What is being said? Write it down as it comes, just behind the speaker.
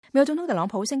美國總統特朗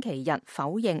普星期日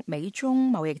否認美中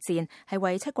貿易戰係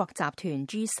為七國集團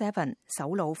G7 首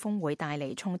腦峰會帶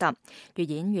嚟衝突。越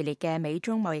演越烈嘅美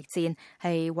中貿易戰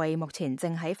係為目前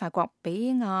正喺法國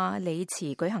比亞里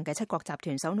茨舉行嘅七國集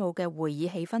團首腦嘅會議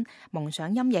氣氛蒙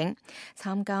上陰影。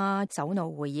參加首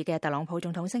腦會議嘅特朗普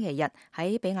總統星期日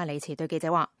喺比亞里茨對記者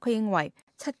話，佢認為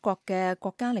七國嘅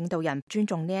國家領導人尊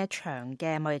重呢一場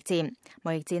嘅貿易戰，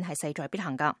貿易戰係勢在必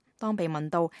行㗎。當被問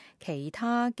到其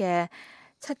他嘅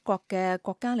七國嘅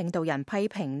國家領導人批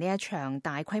評呢一場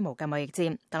大規模嘅貿易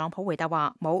戰，特朗普回答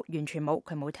話冇，完全冇，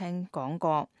佢冇聽講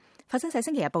過。法新社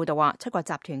星期日報道話，七國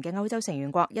集團嘅歐洲成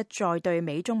員國一再對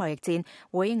美中貿易戰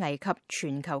會危及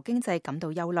全球經濟感到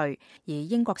憂慮，而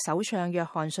英國首相約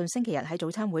翰遜星期日喺早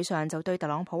餐會上就對特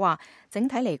朗普話，整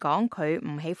體嚟講佢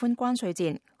唔喜歡關稅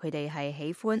戰，佢哋係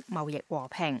喜歡貿易和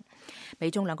平。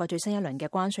美中兩國最新一輪嘅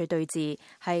關稅對峙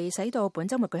係使到本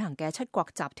週末舉行嘅七國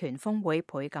集團峰會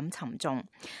倍感沉重。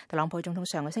特朗普總統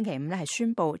上個星期五係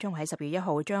宣布將會喺10月1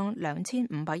號將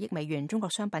2500億美元中國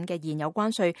商品嘅現有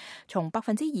關稅從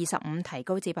25%提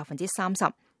高至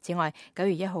30%。此外，9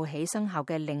月1號起生效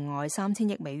嘅另外3000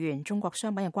億美元中國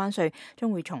商品嘅關稅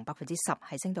將會從10%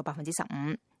係升到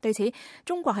15%。對此，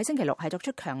中國喺星期六係作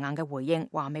出強硬嘅回應，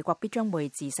話美國必將會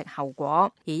自食後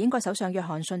果。而英國首相約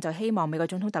翰遜就希望美國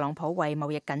總統特朗普為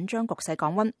貿易緊張局勢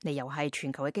降溫，理由係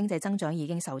全球嘅經濟增長已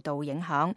經受到影響，